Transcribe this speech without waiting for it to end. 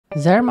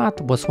Zermatt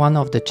was one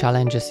of the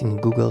challenges in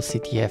Google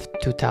CTF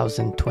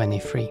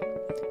 2023.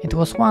 It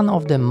was one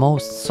of the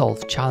most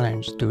solved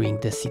challenges during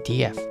the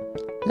CTF.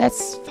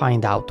 Let's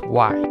find out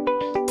why.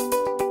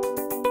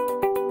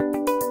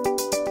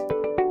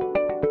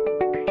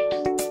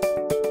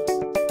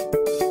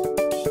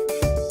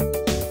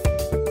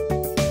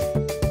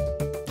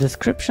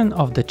 Description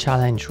of the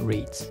challenge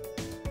reads: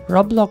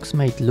 Roblox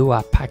made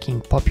Lua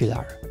packing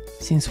popular.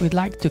 Since we'd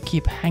like to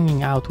keep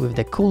hanging out with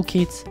the cool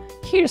kids,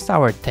 here's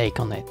our take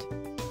on it.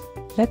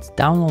 Let's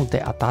download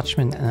the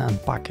attachment and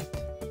unpack it.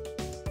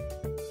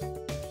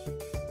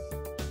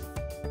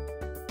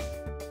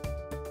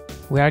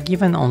 We are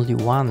given only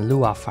one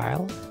Lua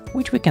file,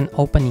 which we can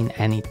open in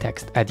any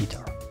text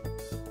editor.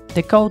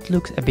 The code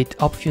looks a bit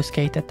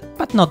obfuscated,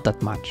 but not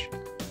that much.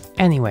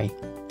 Anyway,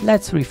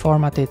 let's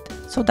reformat it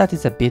so that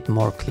it's a bit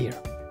more clear.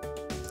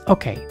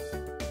 Okay,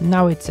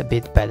 now it's a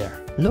bit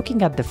better.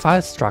 Looking at the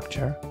file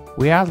structure,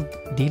 we are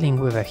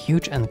dealing with a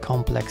huge and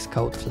complex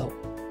code flow.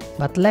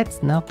 But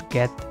let's not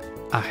get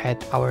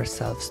ahead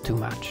ourselves too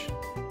much.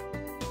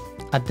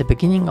 At the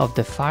beginning of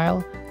the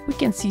file, we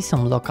can see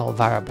some local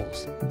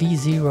variables,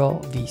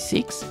 v0,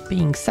 v6,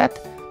 being set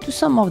to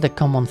some of the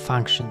common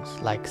functions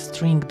like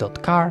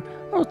string.char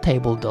or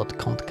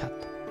table.concat.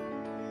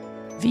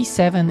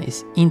 v7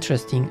 is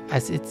interesting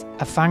as it's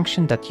a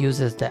function that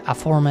uses the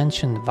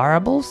aforementioned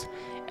variables,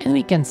 and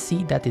we can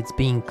see that it's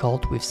being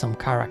called with some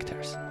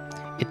characters.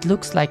 It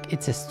looks like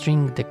it's a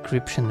string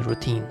decryption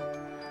routine.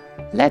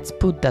 Let's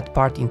put that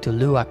part into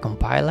Lua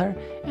compiler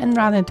and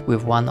run it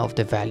with one of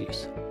the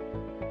values.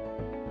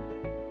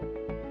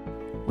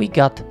 We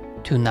got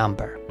 2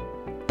 number.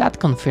 That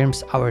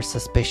confirms our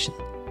suspicion.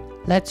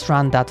 Let's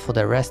run that for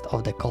the rest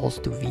of the calls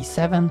to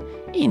v7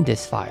 in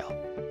this file.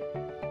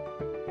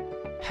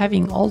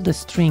 Having all the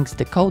strings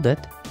decoded,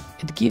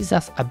 it gives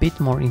us a bit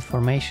more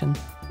information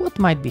what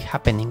might be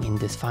happening in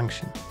this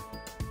function.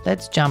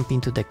 Let's jump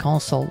into the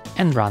console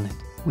and run it.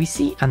 We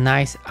see a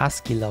nice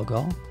ASCII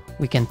logo.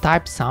 We can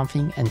type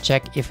something and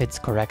check if it's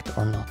correct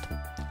or not.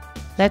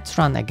 Let's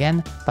run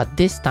again, but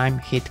this time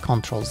hit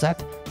Ctrl Z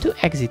to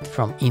exit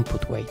from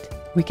input wait.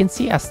 We can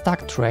see a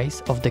stack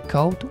trace of the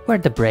code where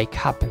the break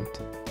happened.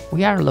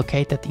 We are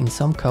located in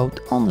some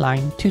code on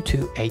line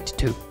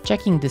 2282.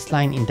 Checking this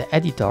line in the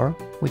editor,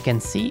 we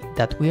can see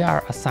that we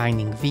are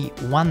assigning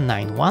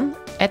v191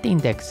 at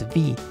index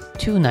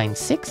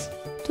v296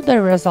 to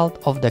the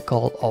result of the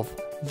call of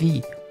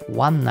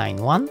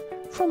v191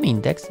 from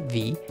index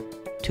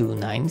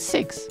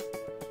v296.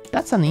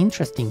 That's an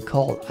interesting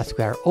call as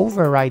we are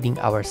overriding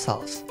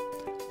ourselves.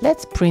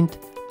 Let's print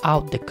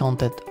out the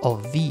content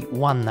of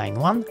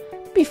v191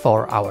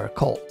 before our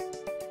call.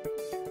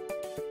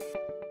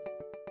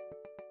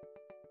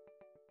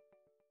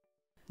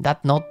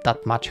 That's not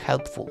that much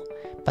helpful,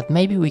 but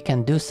maybe we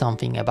can do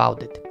something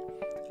about it.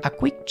 A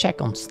quick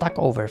check on Stack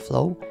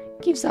Overflow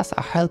gives us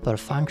a helper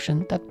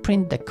function that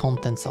prints the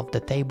contents of the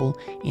table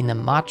in a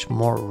much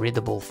more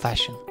readable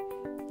fashion.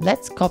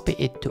 Let's copy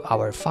it to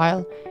our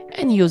file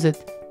and use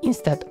it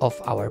instead of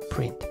our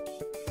print.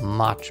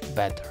 Much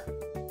better.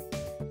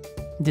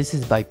 This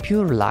is by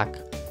pure luck,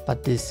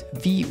 but this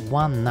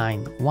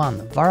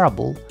v191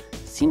 variable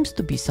seems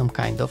to be some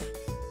kind of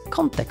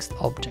context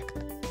object.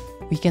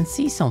 We can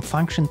see some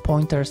function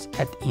pointers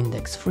at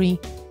index 3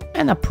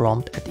 and a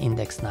prompt at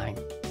index 9.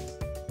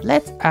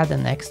 Let's add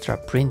an extra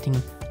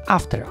printing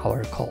after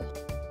our call.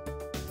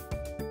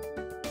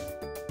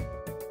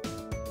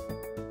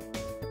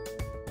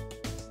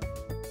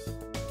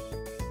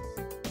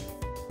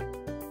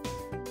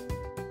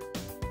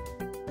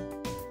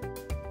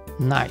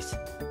 Nice!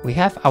 We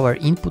have our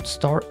input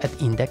store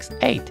at index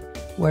 8,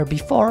 where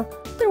before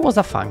there was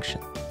a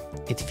function.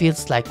 It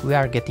feels like we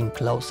are getting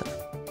closer.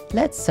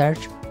 Let's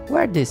search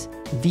where this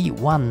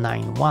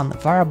v191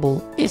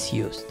 variable is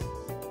used.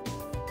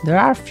 There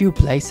are few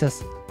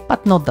places,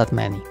 but not that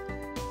many.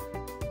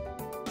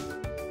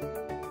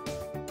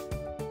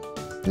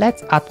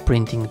 Let's add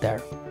printing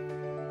there.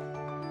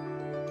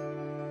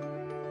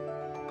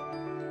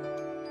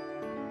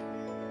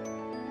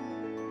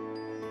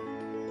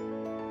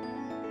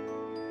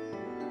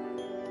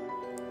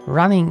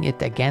 Running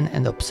it again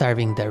and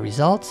observing the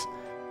results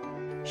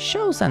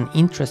shows an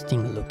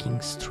interesting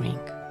looking string.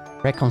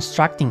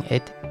 Reconstructing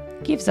it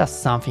gives us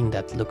something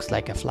that looks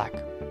like a flag.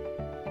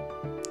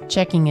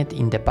 Checking it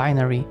in the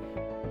binary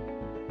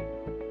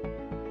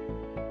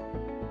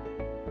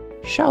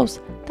shows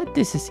that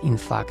this is in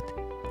fact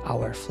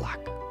our flag.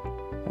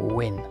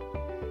 Win.